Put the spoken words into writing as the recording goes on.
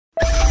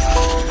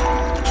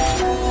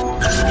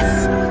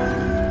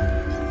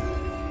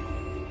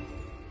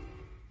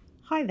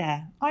Hi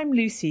there, I'm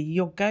Lucy,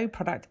 your Go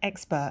product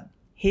expert,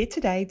 here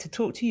today to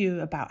talk to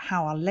you about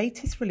how our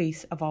latest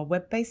release of our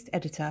web-based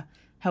editor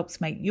helps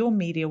make your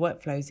media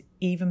workflows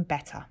even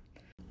better.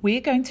 We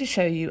are going to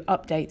show you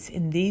updates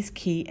in these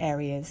key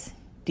areas: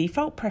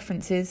 default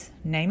preferences,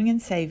 naming and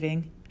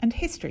saving, and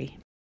history.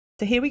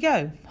 So here we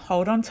go,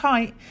 hold on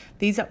tight.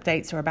 These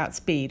updates are about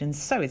speed and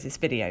so is this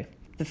video.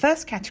 The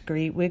first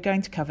category we're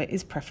going to cover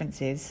is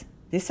preferences.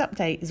 This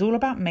update is all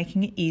about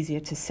making it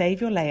easier to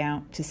save your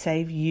layout to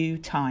save you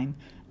time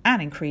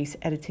and increase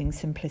editing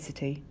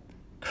simplicity.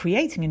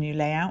 Creating a new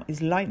layout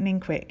is lightning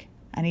quick,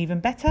 and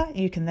even better,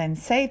 you can then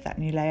save that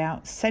new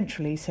layout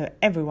centrally so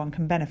everyone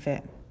can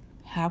benefit.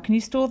 How can you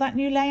store that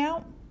new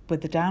layout?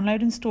 With the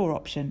download and store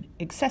option,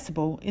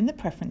 accessible in the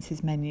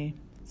preferences menu.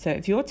 So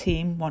if your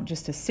team want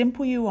just a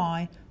simple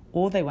UI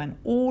or they want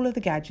all of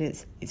the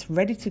gadgets, it's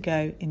ready to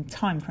go in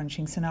time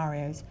crunching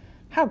scenarios.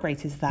 How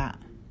great is that?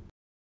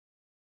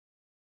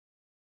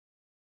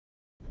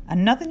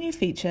 Another new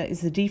feature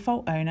is the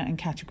default owner and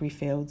category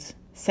fields.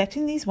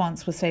 Setting these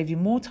once will save you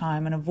more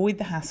time and avoid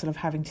the hassle of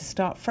having to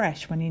start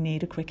fresh when you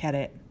need a quick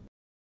edit.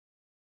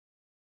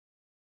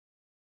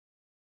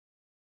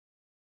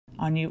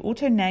 Our new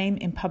auto name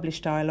in publish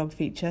dialog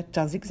feature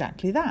does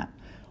exactly that,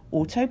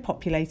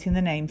 auto-populating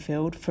the name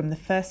field from the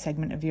first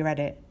segment of your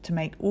edit to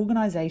make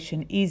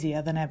organisation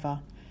easier than ever,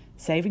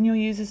 saving your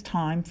users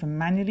time from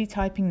manually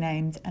typing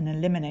names and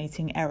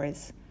eliminating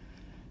errors.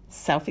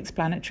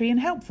 Self-explanatory and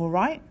helpful,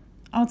 right?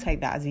 I'll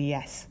take that as a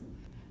yes.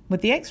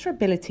 With the extra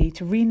ability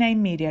to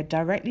rename media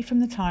directly from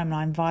the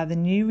timeline via the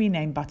new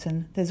rename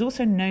button, there's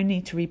also no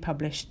need to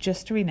republish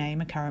just to rename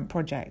a current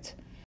project.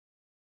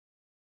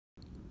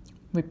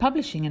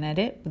 Republishing an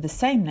edit with the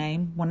same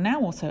name will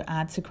now also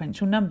add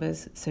sequential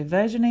numbers, so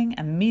versioning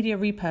and media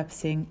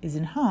repurposing is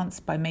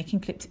enhanced by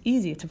making clips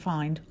easier to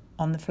find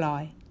on the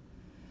fly.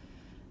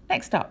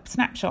 Next up,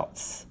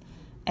 snapshots.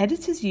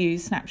 Editors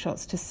use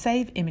snapshots to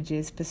save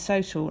images for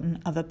social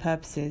and other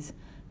purposes.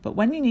 But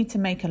when you need to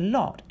make a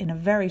lot in a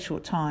very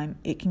short time,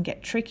 it can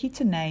get tricky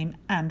to name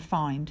and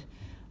find.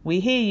 We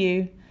hear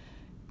you.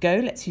 Go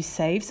lets you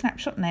save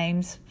snapshot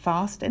names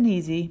fast and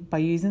easy by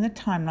using the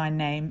timeline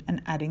name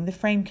and adding the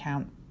frame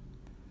count.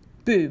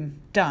 Boom,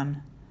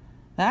 done.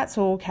 That's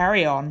all,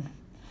 carry on.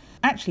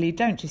 Actually,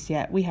 don't just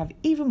yet, we have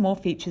even more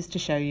features to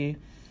show you.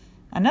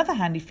 Another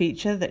handy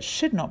feature that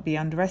should not be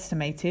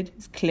underestimated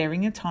is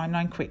clearing your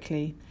timeline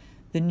quickly.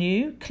 The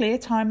new Clear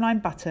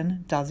Timeline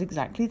button does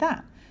exactly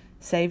that,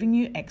 saving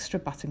you extra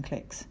button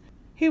clicks.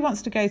 Who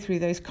wants to go through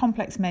those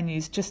complex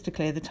menus just to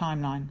clear the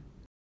timeline?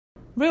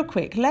 Real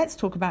quick, let's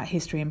talk about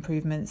history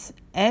improvements.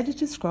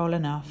 Editors scroll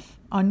enough.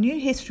 Our new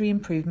history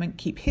improvement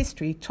keep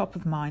history top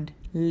of mind,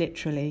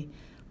 literally.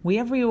 We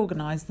have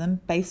reorganised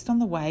them based on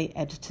the way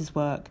editors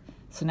work,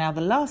 so now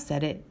the last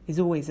edit is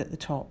always at the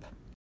top.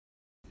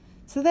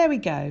 So there we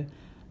go.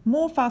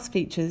 More fast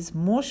features,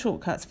 more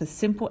shortcuts for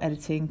simple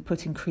editing,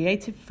 putting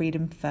creative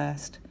freedom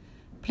first.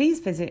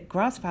 Please visit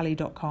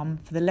grassvalley.com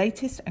for the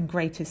latest and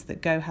greatest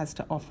that Go has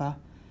to offer.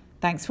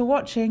 Thanks for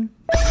watching.